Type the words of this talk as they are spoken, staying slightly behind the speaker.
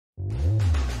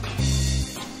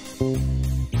வணக்கம்,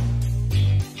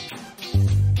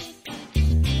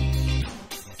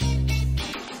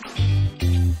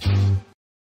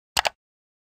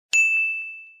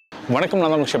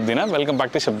 நான் தான் chef Dheena. Welcome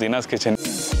back to chef Dheena's kitchen.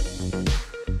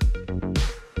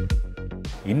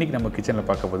 இன்றைக்கி நம்ம கிச்சனில்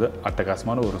பார்க்க போது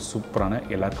அட்டகாசமான ஒரு சூப்பரான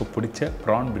எல்லாருக்கும் பிடிச்ச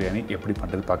ப்ரான் பிரியாணி எப்படி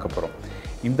பண்ணுறது பார்க்க போகிறோம்.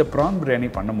 இந்த ப்ரான் பிரியாணி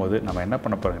பண்ணும்போது நம்ம என்ன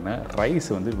பண்ண போகிறோங்கன்னா ரைஸ்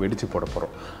வந்து வெடித்து போட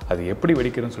போகிறோம். அது எப்படி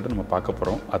வெடிக்கிறதுன்னு சொல்லிட்டு நம்ம பார்க்க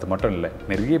போகிறோம். அது மட்டும் இல்லை,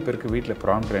 நிறைய பேருக்கு வீட்டில்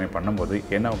ப்ரான் பிரியாணி பண்ணும்போது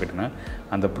என்ன கேட்டிங்கன்னா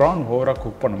அந்த ப்ரான் ஓவராக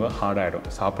குக் பண்ணும்போது ஹார்டாகிடும்,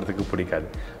 சாப்பிட்றதுக்கு பிடிக்காது.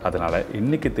 அதனால்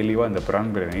இன்றைக்கி தெளிவாக இந்த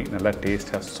ப்ரான் பிரியாணி நல்லா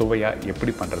டேஸ்ட்டாக சுவையாக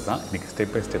எப்படி பண்ணுறது தான் இன்றைக்கி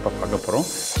ஸ்டெப் பை ஸ்டெப்பாக பார்க்க போகிறோம்.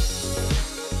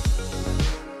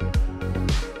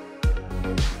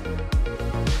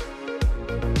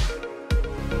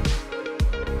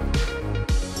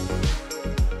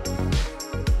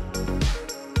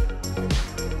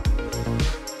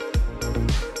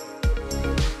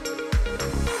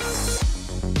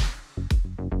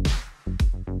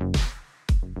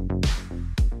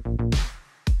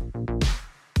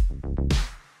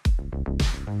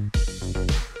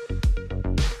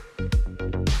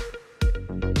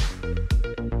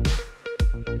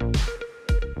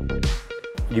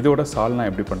 இதோட சால்னா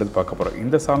எப்படி பண்ணுறது பார்க்க போகிறோம்.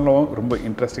 இந்த சால்னாவும் ரொம்ப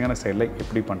இன்ட்ரெஸ்டிங்கான ஸ்டைலில்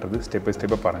எப்படி பண்ணுறது ஸ்டெப் பை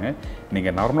ஸ்டெப்பாக பாருங்கள்.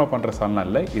 நீங்கள் நார்மலாக பண்ணுற சால்னா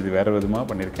இல்லை, இது வேறு விதமாக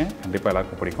பண்ணியிருக்கேன். கண்டிப்பாக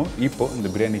எல்லாருக்கும் பிடிக்கும். இப்போது இந்த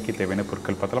பிரியாணிக்கு தேவையான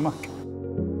பொருட்கள் பார்த்தலாமா?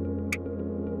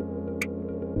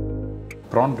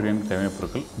 ப்ரான் பிரியாணிக்கு தேவையான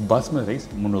பொருட்கள்: basmati rice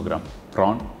 300 gram,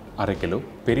 PRAN 1/2 kilo,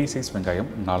 பெரிய சைஸ் வெங்காயம்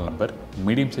 4 நம்பர்,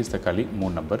 மீடியம் சைஸ் தக்காளி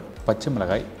 3 நம்பர், பச்சை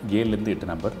மிளகாய் 7லேருந்து 8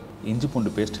 நம்பர், இஞ்சி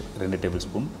பூண்டு பேஸ்ட் 2 டேபிள்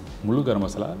ஸ்பூன், முழு கரம்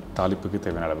மசாலா தாளிப்புக்கு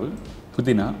தேவையான அளவு,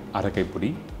 புதினா 1/2 கைப்பிடி,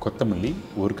 கொத்தமல்லி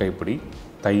 1 கைப்பிடி,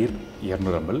 தயிர்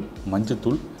 200 ml,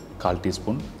 மஞ்சத்தூள் 1/4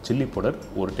 teaspoon, chilli powder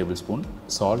 1 table spoon,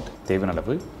 salt தேவையான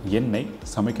அளவு, எண்ணெய்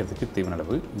சமைக்கிறதுக்கு தேவையான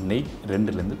அளவு, நெய்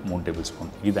 2லேருந்து 3 டேபிள்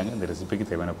ஸ்பூன். இதாங்க இந்த ரெசிபிக்கு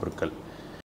தேவையான பொருட்கள்.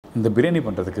 இந்த பிரியாணி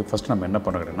பண்ணுறதுக்கு ஃபஸ்ட் நம்ம என்ன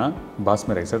பண்ணுறோம்னா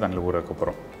பாஸ்மதி ரைஸை தண்ணியில் ஊற வைக்க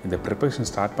போகிறோம். இந்த ப்ரிப்பரேஷன்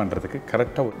ஸ்டார்ட் பண்ணுறதுக்கு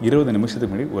கரெக்டாக 20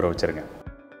 நிமிஷத்துக்கு முன்னாடி ஊற வச்சுருங்க.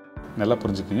 நல்லா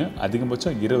புரிஞ்சுக்குங்க,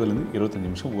 அதிகபட்சம் 20லேருந்து 25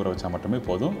 நிமிஷம் ஊற வச்சா மட்டுமே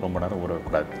போதும், ரொம்ப நேரம் ஊற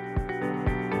வைக்கக்கூடாது.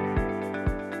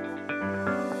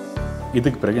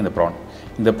 இதுக்கு பிறகு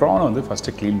இந்த ப்ரானை வந்து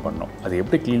ஃபஸ்ட்டு க்ளீன் பண்ணணும். அது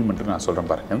எப்படி க்ளீன் பண்ணுறது நான்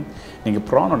சொல்கிறேன் பாருங்கள். நீங்கள்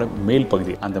ப்ரானோட மேல்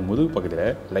பகுதி, அந்த முதுகு பகுதியில்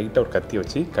லைட்டாக ஒரு கத்தி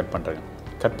வச்சு கட் பண்ணுறேங்க.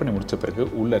 கட் பண்ணி முடித்த பிறகு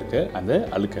உள்ளே இருக்க அந்த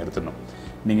அழுக்கை எடுத்துடணும்.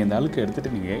 நீங்கள் இந்த அழுக்கை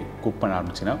எடுத்துகிட்டு நீங்கள் குக் பண்ண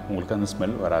ஆரம்பிச்சின்னா உங்களுக்கு அந்த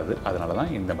ஸ்மெல் வராது. அதனால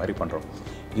தான் இந்த மாதிரி பண்ணுறோம்.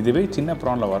 இதுவே சின்ன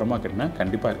ப்ரானில் வரமா கேட்டிங்கன்னா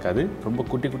கண்டிப்பாக இருக்காது. ரொம்ப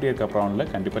குட்டி குட்டியாக இருக்க ப்ரானில்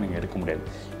கண்டிப்பாக நீங்கள் எடுக்க முடியாது.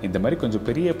 இந்த மாதிரி கொஞ்சம்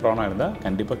பெரிய ப்ரானாக இருந்தால்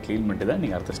கண்டிப்பாக க்ளீன் பண்ணிட்டு தான்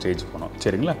நீங்கள் அடுத்த ஸ்டேஜ் போகணும்.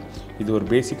 சரிங்களா? இது ஒரு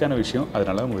பேசிக்கான விஷயம்.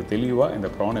 அதனால் உங்களுக்கு தெளிவாக இந்த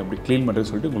ப்ரானை எப்படி க்ளீன்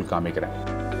பண்ணுறதுன்னு சொல்லிட்டு உங்களுக்கு காமிக்கிறேன்.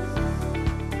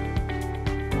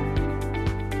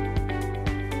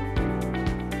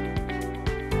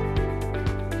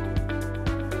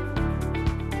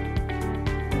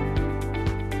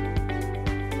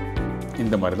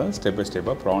 இந்த மாதிரி தான் ஸ்டெப் பை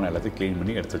ஸ்டெப்பாக ப்ரான் எல்லாத்தையும் க்ளீன்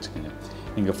பண்ணி எடுத்து வச்சுக்கோங்க.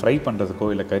 நீங்கள் ஃப்ரை பண்ணுறதுக்கோ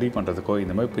இல்லை கறி பண்ணுறதுக்கோ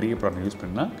இந்த மாதிரி பெரிய ப்ரான் யூஸ்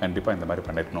பண்ணால் கண்டிப்பாக இந்த மாதிரி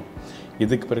பண்ணிடணும்.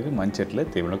 இதுக்கு பிறகு மண்சட்டியில்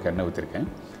தேவையான எண்ணெய் ஊற்றிருக்கேன்.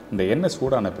 இந்த எண்ணெய்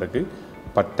சூடான பிறகு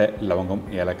பட்டை, லவங்கம்,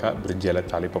 ஏலக்காய், பிரிஞ்சி இலை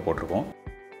தாளிப்பை போட்டிருக்கோம்.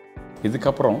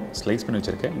 இதுக்கப்புறம் ஸ்லைஸ் பண்ணி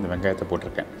வச்சுருக்கேன் இந்த வெங்காயத்தை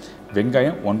போட்டிருக்கேன்.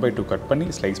 வெங்காயம் 1/2 கட் பண்ணி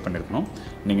ஸ்லைஸ் பண்ணியிருக்கணும்.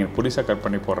 நீங்கள் புதுசாக கட்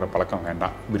பண்ணி போடுற பழக்கம்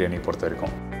வேண்டாம் பிரியாணியை பொறுத்த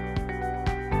வரைக்கும்.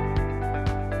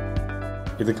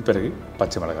 இதுக்கு பிறகு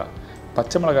பச்சை மிளகாய்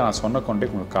நான் சொன்ன கொண்டே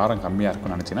உங்களுக்கு காரம் கம்மியாக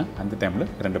இருக்கும்னு நினச்சின்னா அந்த டைமில்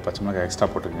 2 பச்சை மிளகாய் எக்ஸ்ட்ரா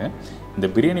போட்டுருங்க. இந்த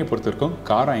பிரியாணியை பொறுத்த வரைக்கும்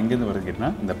காரம் எங்கேருந்து வருது கேட்டிங்கன்னா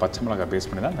இந்த பச்சை மிளகாய் பேஸ்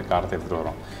பண்ணி தான் அந்த காரத்தை எடுத்துகிட்டு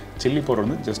வரும். சில்லி பவுடர்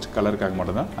வந்து ஜஸ்ட் கலருக்காக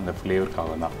மட்டும்தான், அந்த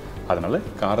ஃப்ளேவருக்காக தான். அதனால்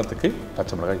காரத்துக்கு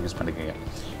பச்சை மிளகாய் யூஸ் பண்ணிக்கோங்க.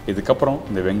 இதுக்கப்புறம்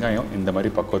இந்த வெங்காயம் இந்த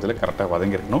மாதிரி பக்குவத்தில் கரெக்டாக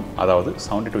வதங்கியிருக்கணும். அதாவது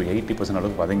 70 to 80%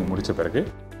 அளவுக்கு வதங்கி முடித்த பிறகு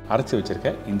அரைச்சி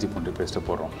வச்சுருக்க இஞ்சி பூண்டு பேஸ்ட்டு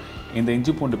போடுறோம். இந்த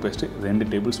இஞ்சி பூண்டு பேஸ்ட்டு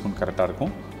 2 டேபிள் ஸ்பூன் கரெக்டாக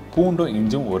இருக்கும். பூண்டும்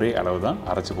இஞ்சும் ஒரே அளவு தான்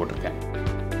அரைச்சி போட்டிருக்கேன்.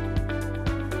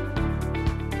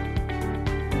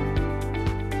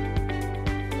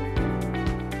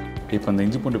 இப்போ இந்த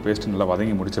இஞ்சி பூண்டு பேஸ்ட்டு நல்லா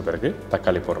வதங்கி முடித்த பிறகு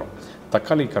தக்காளி போடுறோம்.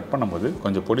 தக்காளி கட் பண்ணும்போது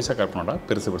கொஞ்சம் பொடிசாக கட் பண்ணோம்னா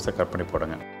பெருசாக கட் பண்ணி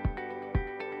போடுங்க.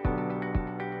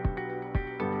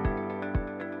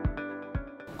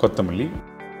 கொத்தமல்லி,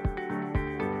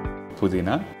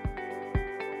 புதினா,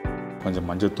 கொஞ்சம்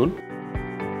மஞ்சத்தூள்,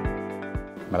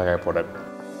 மிளகாய் பவுடர்.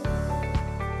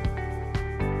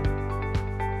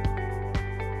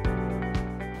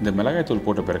 இந்த மிளகாய் தூள்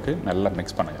போட்ட பிறகு நல்லா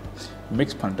மிக்ஸ் பண்ணுங்கள்.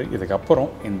 மிக்ஸ் பண்ணிட்டு இதுக்கப்புறம்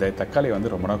இந்த தக்காளியை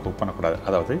வந்து ரொம்ப நேரம் குக் பண்ணக்கூடாது.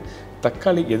 அதாவது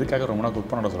தக்காளி எதுக்காக ரொம்ப நேரம் குக்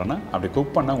பண்ண சொல்லணும்னா அப்படி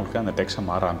குக் பண்ணால் உங்களுக்கு அந்த டெக்ஸ்சர்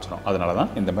மாற ஆரம்பிச்சிடும். அதனால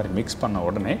தான் இந்த மாதிரி மிக்ஸ் பண்ண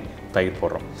உடனே தயிர்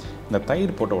போடுறோம். இந்த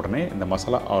தயிர் போட்ட உடனே இந்த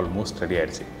மசாலா ஆல்மோஸ்ட் ரெடி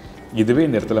ஆகிடுச்சு. இதுவே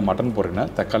இந்த இடத்துல மட்டன் போடுறீங்கன்னா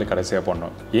தக்காளி கடைசியாக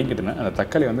போடணும். ஏன் கேட்டிங்கன்னா அந்த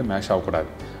தக்காளி வந்து மேஷ் ஆகக்கூடாது.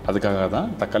 அதுக்காக தான்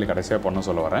தக்காளி கடைசியாக போடணும்னு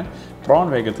சொல்ல வரேன்.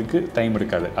 ப்ரான் வேகிறதுக்கு டைம்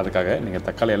எடுக்காது. அதுக்காக நீங்கள்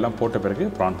தக்காளி எல்லாம் போட்ட பிறகு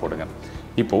ப்ரான் போடுங்க.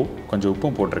 இப்போது கொஞ்சம்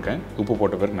உப்பும் போட்டிருக்கேன். உப்பு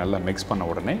போட்ட பிறகு நல்லா மிக்ஸ் பண்ண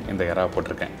உடனே இந்த இறாவை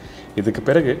போட்டிருக்கேன். இதுக்கு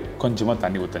பிறகு கொஞ்சமாக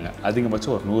தண்ணி ஊற்றுங்க.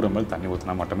 அதிகபட்சம் ஒரு 100 ml தண்ணி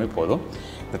ஊற்றினா மட்டுமே போதும்.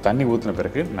 இந்த தண்ணி ஊற்றின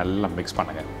பிறகு நல்லா மிக்ஸ்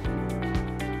பண்ணுங்கள்.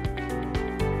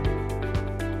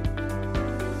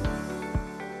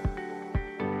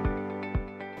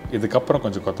 இதுக்கப்புறம்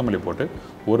கொஞ்சம் கொத்தமல்லி போட்டு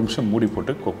 1 நிமிஷம் மூடி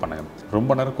போட்டு குக் பண்ணுங்கள்.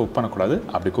 ரொம்ப நேரம் குக் பண்ணக்கூடாது.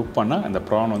 அப்படி குக் பண்ணால் அந்த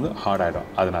ப்ரான் வந்து ஹார்ட் ஆகிடும்.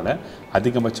 அதனால்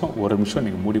அதிகபட்சம் 1 நிமிஷம்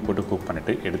நீங்கள் மூடி போட்டு குக்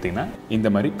பண்ணிவிட்டு எடுத்திங்கன்னா இந்த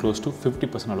மாதிரி க்ளோஸ் டு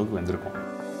 50% அளவுக்கு வெந்திருக்கும்.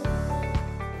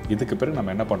 இதுக்கு பிறகு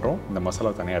நம்ம என்ன பண்ணுறோம், இந்த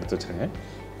மசாலா தனியாக எடுத்து வச்சுருங்க.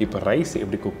 இப்போ ரைஸ்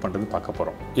எப்படி குக் பண்ணுறது பார்க்க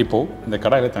போகிறோம். இப்போது இந்த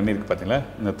கடாயில் தண்ணி இருக்குது பார்த்தீங்களா,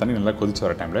 இந்த தண்ணி நல்லா கொதிச்சு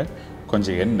வர டைமில்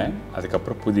கொஞ்சம் எண்ணெய்,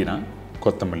 அதுக்கப்புறம் புதினா,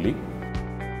 கொத்தமல்லி,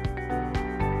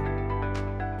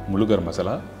 முழு கரம்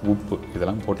மசாலா, உப்பு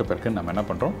இதெல்லாம் போட்ட பிறகு நம்ம என்ன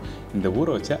பண்ணுறோம், இந்த ஊற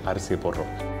வச்ச அரிசியை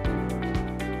போடுறோம்.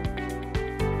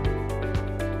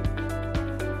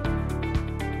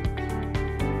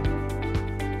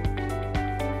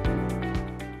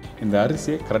 இந்த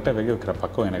அரிசியை கரெக்டாக வேக வைக்கிற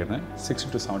பக்கம் எனக்கு 60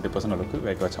 to 70% அளவுக்கு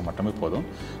வேக வச்சா மட்டுமே போதும்.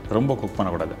 ரொம்ப குக்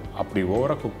பண்ணக்கூடாது. அப்படி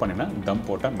ஓவராக குக் பண்ணினா தம்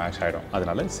போட்டால் மேஷ் ஆகிடும்.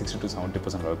 அதனால் 60 to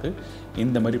 70% அளவுக்கு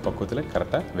இந்த மாதிரி பக்குவத்தில்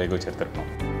கரெக்டாக வேக வச்சு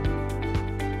எடுத்துருக்கணும்.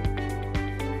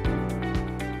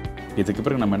 இதுக்கு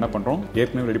பிறகு நம்ம என்ன பண்ணுறோம்,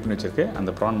 ஏற்கனவே ரெடி பண்ணி வச்சுருக்க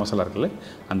அந்த ப்ரான் மசாலா இருக்குல்ல,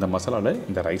 அந்த மசாலாவில்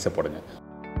இந்த ரைஸை போடுங்க.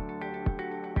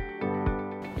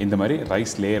 இந்த மாதிரி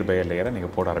ரைஸ் லேயர் பை லேயராக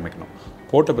நீங்கள் போட ஆரம்பிக்கணும்.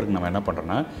 போட்ட பிறகு நம்ம என்ன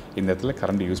பண்ணுறோன்னா, இந்த இடத்துல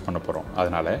கரண்டி யூஸ் பண்ண போகிறோம்.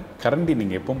 அதனால் கரண்டி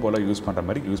நீங்கள் எப்பவும் போல் யூஸ் பண்ணுற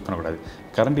மாதிரி யூஸ் பண்ணக்கூடாது.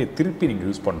 கரண்டியை திருப்பி நீங்கள்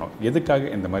யூஸ் பண்ணணும். எதுக்காக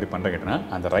இந்த மாதிரி பண்ணுறீங்கன்னா,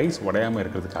 அந்த ரைஸ் உடையாமல்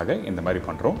இருக்கிறதுக்காக இந்த மாதிரி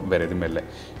பண்ணுறோம். வேறு எதுவுமே இல்லை.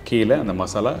 கீழே அந்த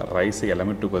மசாலா ரைஸ்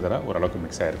எல்லாமே டுகெதராக ஓரளவுக்கு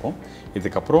மிக்ஸ் ஆகிருக்கும்.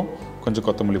 இதுக்கப்புறம் கொஞ்சம்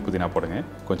கொத்தமல்லி புதினா போடுங்க.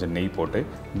 கொஞ்சம் நெய் போட்டு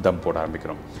தம் போட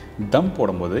ஆரம்பிக்கிறோம். தம்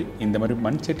போடும்போது இந்த மாதிரி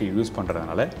மண் சட்டி யூஸ்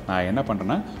பண்ணுறதுனால நான் என்ன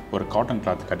பண்ணுறேன்னா, ஒரு காட்டன்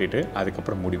கிளாத் கட்டிட்டு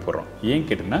அதுக்கப்புறம் மூடி போடுறோம். ஏன்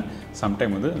கேட்டிங்கன்னா,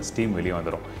 சம்டைம் வந்து ஸ்டீம் வெளியே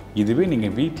வந்துடும். இதுவே நீங்கள்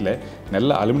வீட்டில் நல்ல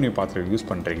அலுமினியம் பாத்திரம் யூஸ்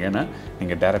பண்ணுறீங்கன்னா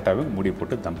நீங்கள் டேரெக்டாகவே மூடி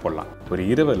போட்டு தம் போடலாம். ஒரு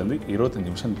 20 to 25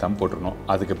 நிமிஷம் தம் போட்டுருணும்.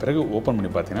 அதுக்கு பிறகு ஓப்பன்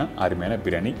பண்ணி பார்த்தீங்கன்னா அருமையான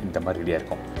பிரியாணி இந்த மாதிரி ரெடியாக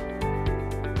இருக்கும்.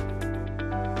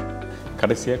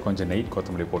 கடைசியாக கொஞ்சம் நெய்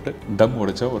கொத்தமல்லி போட்டு தம்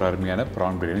உடைச்ச ஒரு அருமையான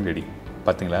ப்ரான் பிரியாணி ரெடி.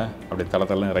 பார்த்தீங்களா, அப்படி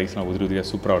தலை ரைஸ்லாம் உதிரியாக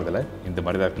சூப்பராக வருதில்ல. இந்த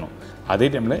மாதிரி தான் இருக்கணும். அதே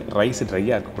டைமில் ரைஸ்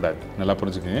ட்ரையாக இருக்கக்கூடாது. நல்லா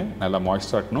புரிஞ்சுக்கோங்க. நல்லா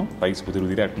மாய்ஸ்டராக இருக்கணும். ரைஸ்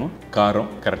உதிரியாக இருக்கணும்.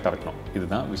 காரம் கரெக்டாக இருக்கணும்.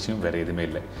 இதுதான் விஷயம், வேறு எதுவுமே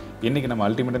இல்லை. இன்றைக்கி நம்ம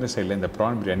அல்டிமேட்டான ஸ்டைலில் இந்த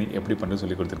ப்ரான் பிரியாணி எப்படி பண்ணுறது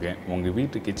சொல்லி கொடுத்துருக்கேன். உங்கள்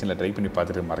வீட்டு கிச்சனில் ட்ரை பண்ணி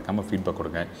பார்த்துட்டு மறக்காமல் ஃபீட்பேக்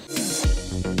கொடுங்க.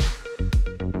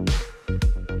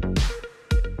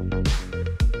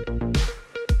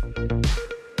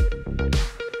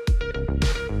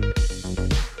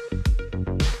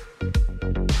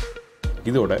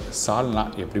 இதோட சால்னா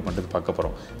எப்படி பண்ணுறது பார்க்க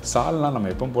போகிறோம். சால்னா நம்ம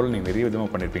எப்பவும் போல் நீங்கள் நிறைய விதமாக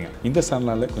பண்ணியிருப்பீங்க. இந்த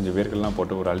சால்னாவில் கொஞ்சம் வேர்கள்லாம்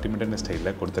போட்டு ஒரு அல்டிமேட்டான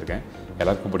ஸ்டைலில் கொடுத்துருக்கேன்.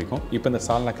 எல்லாருக்கும் பிடிக்கும். இப்போ இந்த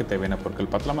சால்னாக்கு தேவையான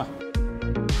பொருட்கள் பார்க்கலாமா?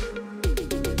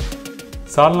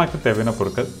 சால்னாக்கு தேவையான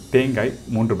பொருட்கள்: தேங்காய்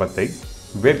 3 பத்தை,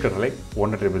 வேர்க்கடலை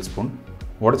 1 டேபிள் ஸ்பூன்,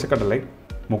 உடைச்ச கடலை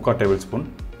 3/4 டேபிள் ஸ்பூன்,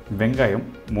 வெங்காயம்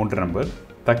 3 நம்பர்,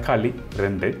 தக்காளி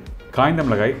 2, காய்ந்த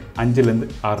மிளகாய் 5 to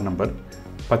 6 நம்பர்,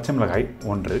 பச்சை மிளகாய்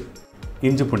 1,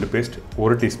 இஞ்சி பூண்டு பேஸ்ட்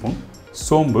 1 டீஸ்பூன்,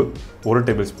 சோம்பு 1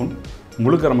 டேபிள் ஸ்பூன்,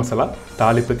 முழு கரம் மசாலா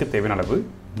தாளிப்புக்கு தேவையான அளவு,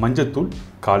 மஞ்சத்தூள்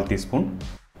 1/4 டீஸ்பூன்,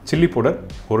 சில்லி பவுடர்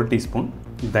 1 டீஸ்பூன்,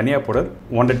 தனியா பவுடர்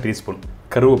 1 டீஸ்பூன்,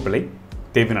 கருவேப்பிலை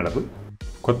தேவையான அளவு,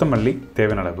 கொத்தமல்லி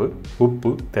தேவையான அளவு, உப்பு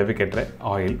தேவைக்கேற்ற,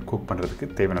 ஆயில் குக் பண்ணுறதுக்கு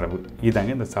தேவையான அளவு.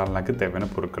 இதாங்க இந்த சால்னாக்கு தேவையான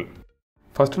பொருட்கள்.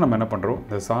 ஃபஸ்ட்டு நம்ம என்ன பண்ணுறோம்,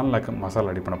 இந்த சால்னாக்கு மசாலா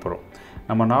ரெடி பண்ண போகிறோம்.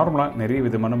 நம்ம நார்மலாக நிறைய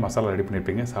விதமான மசாலா ரெடி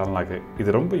பண்ணியிருப்பீங்க சால்னாக்கு. இது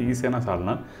ரொம்ப ஈஸியான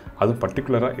சால்னா. அதுவும்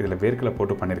பர்டிகுலராக இதில் வேர்க்கடலை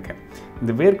போட்டு பண்ணியிருக்கேன்.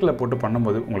 இந்த வேர்க்கடலை போட்டு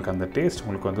பண்ணும்போது உங்களுக்கு அந்த டேஸ்ட்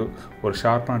உங்களுக்கு வந்து ஒரு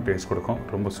ஷார்ப்பான டேஸ்ட் கொடுக்கும்.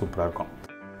 ரொம்ப சூப்பராக இருக்கும்.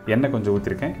 எண்ணெய் கொஞ்சம்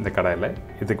ஊற்றிருக்கேன் இந்த கடாயில்.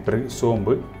 இதுக்கு பிறகு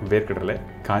சோம்பு, வேர்க்கடலை,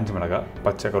 காஞ்சி மிளகாய்,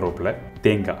 பச்சை கருவேப்பிலை,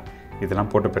 தேங்காய்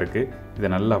இதெல்லாம் போட்ட பிறகு இதை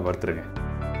நல்லா வறுத்துருங்க.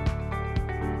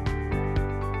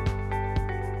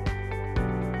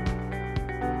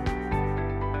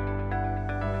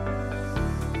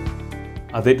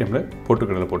 அதே டைமில்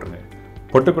பொட்டுக்கடலை போட்டுருங்க.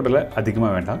 பொட்டுக்கடலை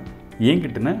அதிகமாக வேண்டாம். ஏன்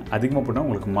கிட்டனா அதிகமாக போட்டால்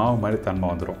உங்களுக்கு மாவு மாதிரி தன்மை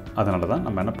வந்துடும். அதனால தான்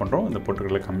நம்ம என்ன பண்ணுறோம், இந்த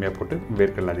பொட்டுக்கடலை கம்மியாக போட்டு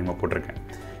வேர்க்கடலை அதிகமாக போட்டிருக்கேன்.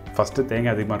 ஃபஸ்ட்டு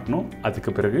தேங்காய் அதிகமாக இருக்கணும்,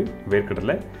 அதுக்கு பிறகு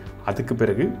வேர்க்கடலை, அதுக்கு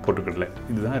பிறகு பொட்டுக்கடலை.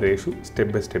 இதுதான் ரேஷு.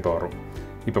 ஸ்டெப் பை ஸ்டெப்பாக வரும்.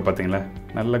 இப்போ பார்த்தீங்களா,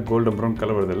 நல்லா கோல்டன் ப்ரௌன்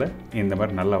கலர் வருதில்ல, இந்த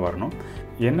மாதிரி நல்லா வரணும்.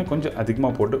 எண்ணெய் கொஞ்சம்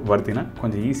அதிகமாக போட்டு வறுத்திங்கன்னா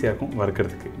கொஞ்சம் ஈஸியாக இருக்கும்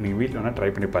வறுக்கிறதுக்கு. நீங்கள் வீட்டில் வேணால்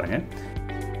ட்ரை பண்ணி பாருங்கள்.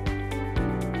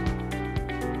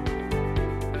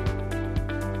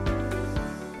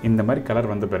 இந்த மாதிரி கலர்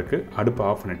வந்த பிறகு அடுப்பை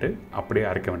ஆஃப் பண்ணிவிட்டு அப்படியே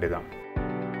அரைக்க வேண்டியதான்.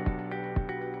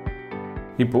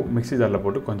 இப்போது மிக்ஸி ஜாரில்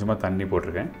போட்டு கொஞ்சமாக தண்ணி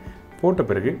போட்டிருக்கேன். போட்ட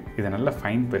பிறகு இதை நல்லா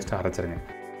ஃபைன் பேஸ்ட்டாக அரைச்சிருங்க.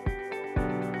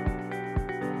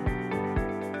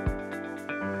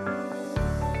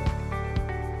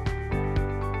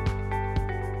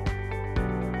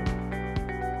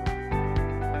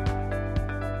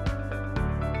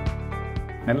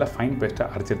 நல்லா ஃபைன்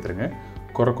பேஸ்ட்டாக அரைச்சி எடுத்துருங்க.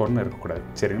 குறைன்னு இருக்கக்கூடாது.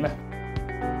 சரிங்களா?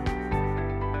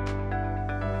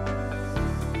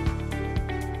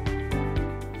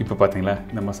 இப்போ பார்த்தீங்களா,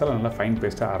 இந்த மசாலா நல்லா ஃபைன்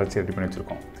பேஸ்ட்டாக அரைச்சி ரெடி பண்ணி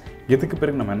வச்சுருக்கோம். இதுக்கு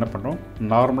பிறகு நம்ம என்ன பண்ணுறோம்,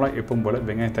 நார்மலாக எப்பவும் போல்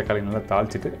வெங்காயம் தக்காளி நல்லா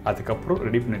தாளிச்சிட்டு அதுக்கப்புறம்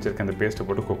ரெடி பண்ணி வச்சுருக்க அந்த பேஸ்ட்டை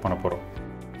போட்டு குக் பண்ண போகிறோம்.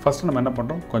 ஃபஸ்ட்டு நம்ம என்ன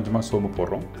பண்ணுறோம், கொஞ்சமாக சோம்பு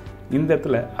போடுறோம். இந்த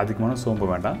இடத்துல அதிகமான சோம்பு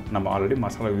வேண்டாம், நம்ம ஆல்ரெடி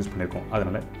மசாலா யூஸ் பண்ணியிருக்கோம்.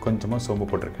 அதனால் கொஞ்சமாக சோம்பு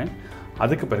போட்டிருக்கேன்.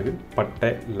 அதுக்கு பிறகு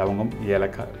பட்டை, லவங்கம்,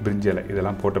 ஏலக்காய், பிரிஞ்சி இலை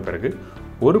இதெல்லாம் போட்ட பிறகு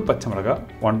ஒரு பச்சை மிளகாய்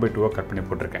 1/2 கட் பண்ணி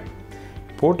போட்டிருக்கேன்.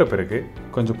 போட்ட பிறகு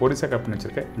கொஞ்சம் பொடிசாக கட் பண்ணி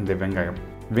வச்சுருக்கேன் இந்த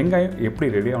வெங்காயம் எப்படி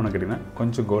ரெடி ஆகணும் கேட்டிங்கன்னா,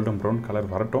 கொஞ்சம் கோல்டன் ப்ரௌன்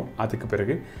கலர் வரட்டும். அதுக்கு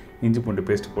பிறகு இஞ்சி பூண்டு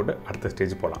பேஸ்ட் போட்டு அடுத்த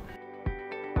ஸ்டேஜ் போகலாம்.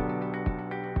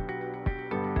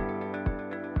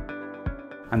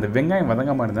 அந்த வெங்காயம்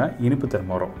வதங்காமல் இருந்தால் இனிப்பு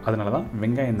தன்மை வரும். அதனால தான்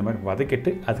வெங்காயம் இந்த மாதிரி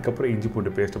வதக்கிட்டு அதுக்கப்புறம் இஞ்சி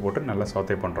பூண்டு பேஸ்ட்டு போட்டு நல்லா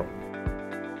சௌத்தே பண்ணுறோம்.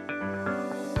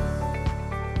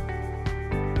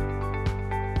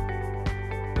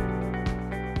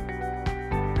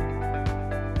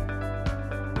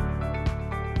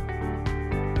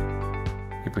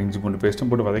 இப்போ இஞ்சி பூண்டு பேஸ்ட்டும்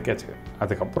போட்டு வதக்கியாச்சு.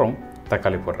 அதுக்கப்புறம்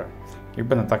தக்காளி போடுறேன்.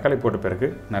 இப்போ இந்த தக்காளி போட்ட பிறகு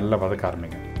நல்லா வதக்க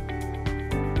ஆரம்பிங்க.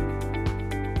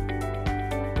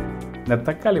 இந்த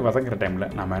தக்காளி வதங்குற டைமில்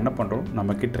நம்ம என்ன பண்ணுறோம்,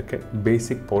 நம்மக்கிட்ட இருக்க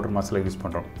பேசிக் பவுடர் மசாலா யூஸ்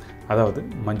பண்ணுறோம். அதாவது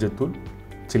மஞ்சள்தூள்,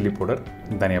 சில்லி பவுடர்,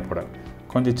 தனியா பவுடர்.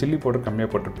 கொஞ்சம் சில்லி பவுடர்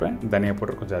கம்மியாக போட்டிருப்பேன், தனியா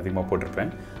பவுடர் கொஞ்சம் அதிகமாக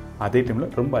போட்டிருப்பேன். அதே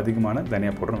டைமில் ரொம்ப அதிகமான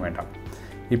தனியா பவுடரும் வேண்டாம்.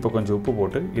 இப்போ கொஞ்சம் உப்பு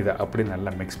போட்டு இதை அப்படியே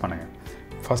நல்லா மிக்ஸ் பண்ணுங்கள்.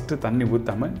 ஃபஸ்ட்டு தண்ணி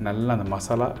ஊற்றாமல் நல்லா அந்த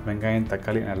மசாலா, வெங்காயம்,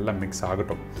 தக்காளி நல்லா மிக்ஸ்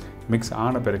ஆகட்டும். மிக்ஸ்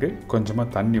ஆன பிறகு கொஞ்சமாக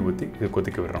தண்ணி ஊற்றி இது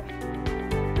கொதிக்க விடுறோம்.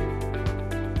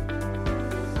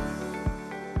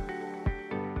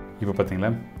 இப்போ பார்த்தீங்களா,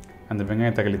 அந்த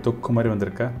வெங்காயம் தக்காளி தொக்கு மாதிரி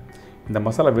வந்திருக்கா. இந்த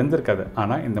மசாலா வெந்திருக்காது,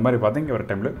 ஆனால் இந்த மாதிரி வதங்கி வர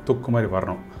டைமில் தொக்கு மாதிரி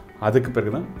வரணும். அதுக்கு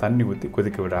பிறகு தான் தண்ணி ஊற்றி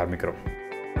கொதிக்க விட ஆரம்பிக்கிறோம்.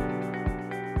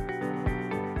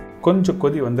 கொஞ்சம்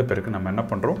கொதி வந்த பிறகு நம்ம என்ன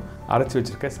பண்ணுறோம், அரைச்சி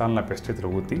வச்சுருக்க சால்னா பேஸ்ட்டு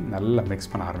இதில் ஊற்றி நல்லா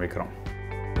மிக்ஸ் பண்ண ஆரம்பிக்கிறோம்.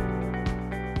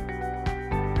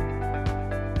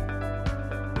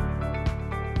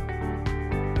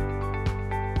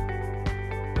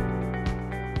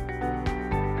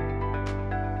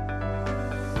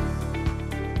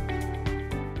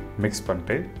 மிக்ஸ்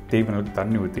பண்ணிட்டு தேவையான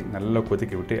தண்ணி ஊற்றி நல்லா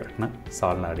கொதிக்க விட்டு இறக்குனா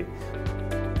சால்னா ரெடி.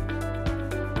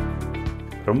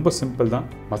 ரொம்ப சிம்பிள் தான்.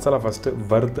 மசாலா ஃபஸ்ட்டு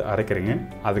வறுத்து அரைக்கிறீங்க,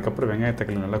 அதுக்கப்புறம் வெங்காய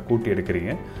தக்காளி நல்லா கூட்டி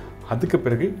எடுக்கிறீங்க, அதுக்கு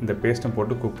பிறகு இந்த பேஸ்ட்டும்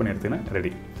போட்டு குக் பண்ணி எடுத்தீங்கன்னா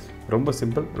ரெடி. ரொம்ப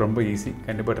சிம்பிள், ரொம்ப ஈஸி.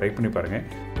 கண்டிப்பாக ட்ரை பண்ணி பாருங்கள்.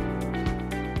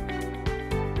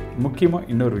 முக்கியமாக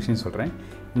இன்னொரு விஷயம் சொல்கிறேன்,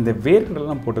 இந்த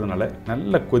வேர்க்கடலாம் போட்டதுனால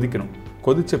நல்லா கொதிக்கணும்.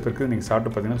 கொதித்த பிறகு நீங்கள் சாப்பிட்டு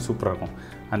பார்த்தீங்கன்னா சூப்பராக இருக்கும்.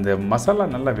 அந்த மசாலா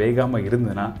நல்லா வேகாமல்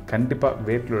இருந்ததுன்னா கண்டிப்பாக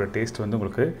வேர்க்கடலோட டேஸ்ட் வந்து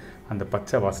உங்களுக்கு அந்த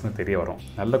பச்சை வாசனை தெரிய வரும்.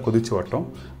 நல்லா கொதித்து வரட்டும்.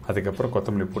 அதுக்கப்புறம்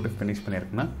கொத்தமல்லி போட்டு ஃபினிஷ்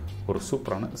பண்ணியிருக்குன்னா ஒரு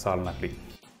சூப்பரான சால்னா ரெடி.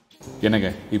 என்னங்க,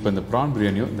 இப்போ இந்த ப்ரான்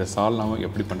பிரியாணியும் இந்த சால்னாவும்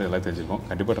எப்படி பண்ணுறது எல்லாம் தெரிஞ்சுக்கோம்.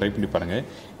 கண்டிப்பாக ட்ரை பண்ணி பாருங்கள்.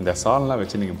 இந்த சால்னா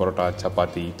வச்சு நீங்கள் பரோட்டா,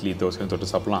 சப்பாத்தி, இட்லி, தோசையும்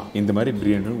தொட்டு சாப்பிட்லாம். இந்த மாதிரி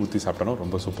பிரியாணியும் ஊற்றி சாப்பிட்டாலும்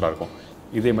ரொம்ப சூப்பராக இருக்கும்.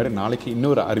 இதே மாதிரி நாளைக்கு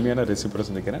இன்னொரு அருமையான ரெசிபியோட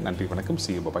சந்திக்கிறேன். நன்றி, வணக்கம்.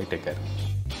 See you, bye, take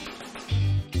care.